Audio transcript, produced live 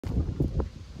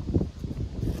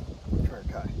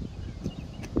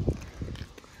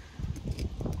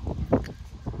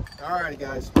Alrighty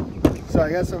guys, so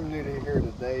I got something new to here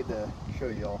today to show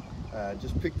y'all.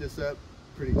 Just picked this up,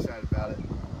 pretty excited about it.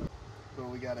 So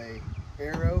we got a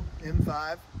Aero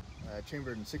M5,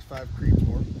 chambered in 6.5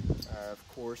 Creedmoor, of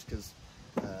course, because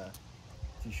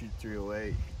if you shoot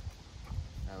 308,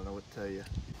 I don't know what to tell you.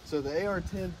 So the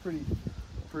AR-10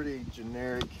 pretty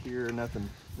generic here, nothing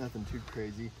too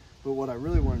crazy. But what I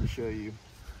really wanted to show you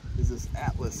is this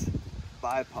Atlas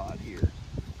Bipod here.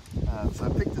 So I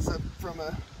picked this up from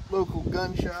a local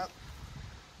gun shop.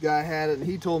 Guy had it and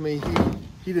he told me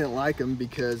he didn't like them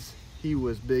because he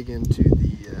was big into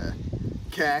the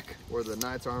CAC, or the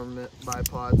Knights Armament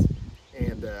bipods,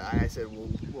 and I said,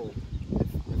 well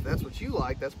if that's what you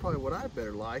like, that's probably what I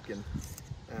better like. And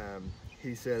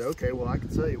he said, okay, well I can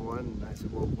sell you one. And I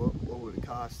said, well what would it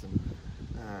cost? And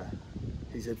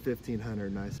he said $1,500,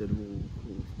 and I said,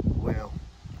 well.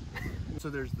 So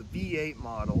there's the V8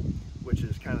 model, which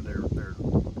is kind of their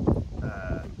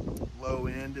low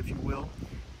end, if you will.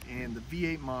 And the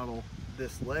V8 model,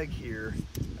 this leg here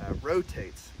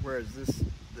rotates, whereas this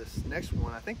next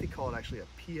one, I think they call it actually a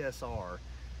PSR.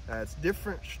 It's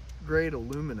different grade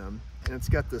aluminum, and it's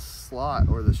got this slot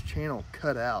or this channel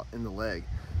cut out in the leg.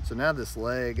 So now this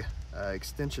leg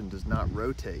extension does not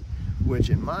rotate, which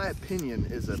in my opinion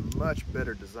is a much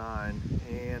better design.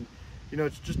 And you know,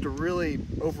 it's just a really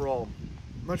overall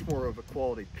much more of a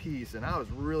quality piece, and I was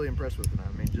really impressed with it.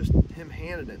 I mean, just him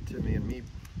handing it to me and me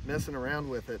messing around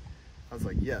with it, I was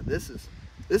like, yeah, this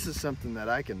is something that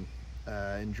I can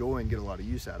enjoy and get a lot of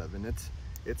use out of. And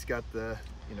it's got the,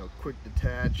 you know, quick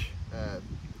detach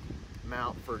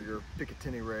mount for your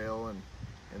Picatinny rail and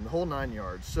the whole 9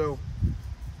 yards. So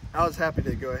I was happy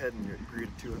to go ahead and agree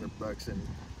to $200, and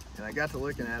I got to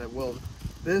looking at it. Well,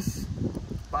 this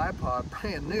bipod,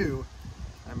 brand new,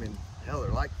 I mean, hell,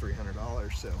 they're like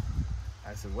 $300. So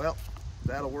I said, well,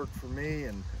 that'll work for me,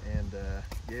 and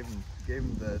gave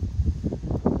him the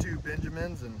 2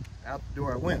 Benjamins, and out the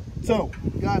door I went. So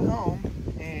got home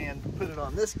and put it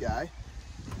on this guy,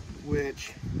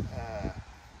 which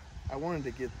I wanted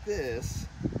to get this,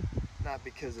 not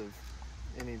because of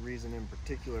any reason in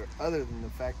particular other than the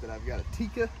fact that I've got a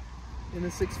Tikka in a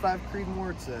 6.5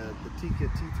 Creedmoor. It's the Tikka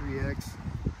T3X,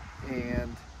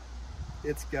 and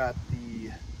it's got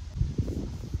the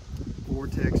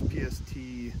Vortex PST,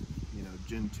 you know,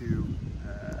 Gen 2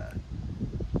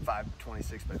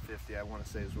 526x50, I want to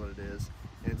say is what it is.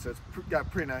 And so it's got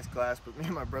pretty nice glass. But me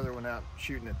and my brother went out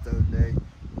shooting it the other day,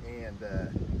 and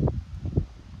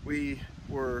we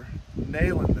were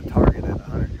nailing the target at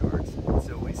 100 yards.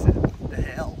 So we said, the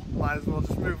hell, might as well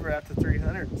just move her out to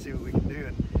 300 and see what we can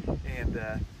do.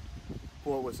 And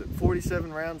what was it,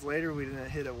 47 rounds later, we didn't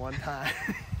hit it one time.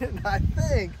 And I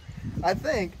think,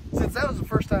 since that was the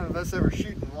first time of us ever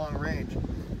shooting long range,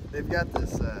 they've got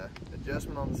this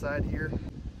adjustment on the side here.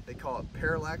 They call it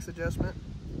parallax adjustment.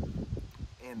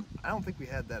 And I don't think we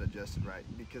had that adjusted right,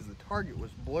 because the target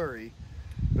was blurry,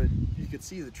 but you could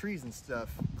see the trees and stuff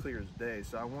clear as day.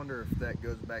 So I wonder if that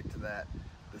goes back to that.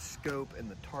 The scope and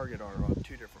the target are on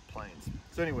 2 different planes.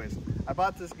 So anyways, I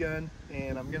bought this gun,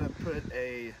 and I'm gonna put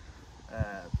a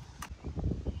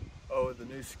the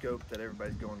new scope that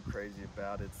everybody's going crazy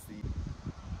about. It's the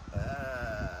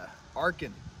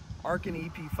Arken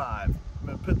EP5. I'm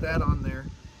gonna put that on there,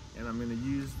 and I'm gonna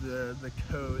use the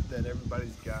code that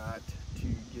everybody's got to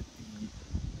get the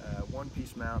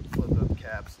one-piece mount, flip up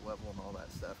caps, level, and all that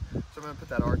stuff. So I'm gonna put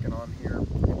that Arken on here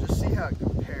and just see how it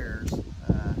compares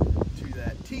to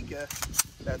that Tikka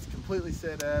that's completely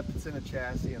set up, it's in a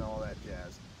chassis and all that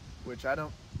jazz, which I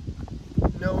don't,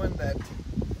 knowing that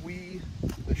we,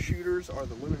 the shooters, are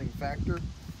the limiting factor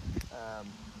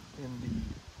in the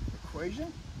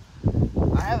equation,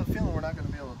 I have a feeling we're not going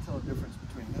to be able to tell the difference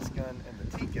between this gun and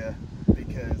the Tikka,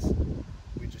 because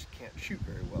we just can't shoot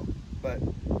very well. But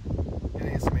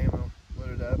gonna get some ammo,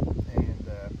 load it up, and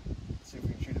see if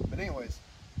we can shoot it. But anyways,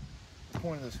 the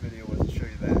point of this video was to show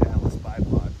you that Atlas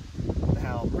Bipod and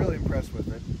how I'm really impressed with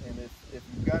it. And if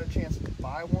you've got a chance to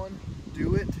buy one,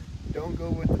 do it. Don't go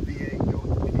with the V8, go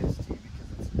with the PST, because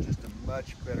it's just a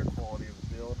much better quality of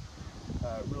the build.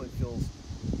 It really feels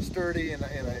sturdy, and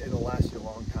it'll last you a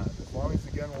long time. As long as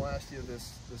the gun will last you,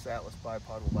 this Atlas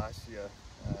Bipod will last you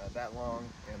that long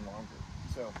and longer.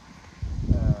 So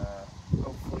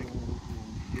hopefully we'll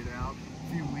get out in a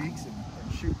few weeks and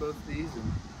shoot both of these,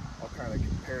 and I'll kind of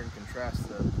compare and contrast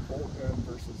the bolt gun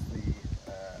versus the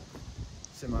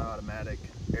semi-automatic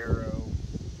Aero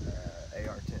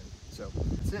AR-10. So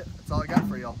that's it. That's all I got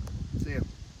for y'all. See ya.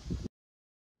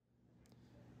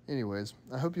 Anyways,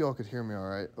 I hope you all could hear me all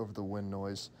right over the wind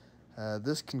noise.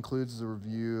 This concludes the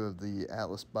review of the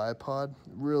Atlas Bipod.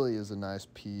 It really is a nice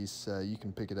piece. You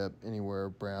can pick it up anywhere,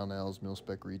 Brownells,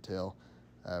 mil-spec retail,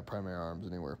 Primary Arms,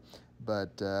 anywhere.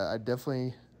 But I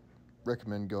definitely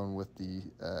recommend going with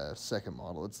the second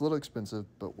model. It's a little expensive,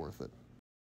 but worth it.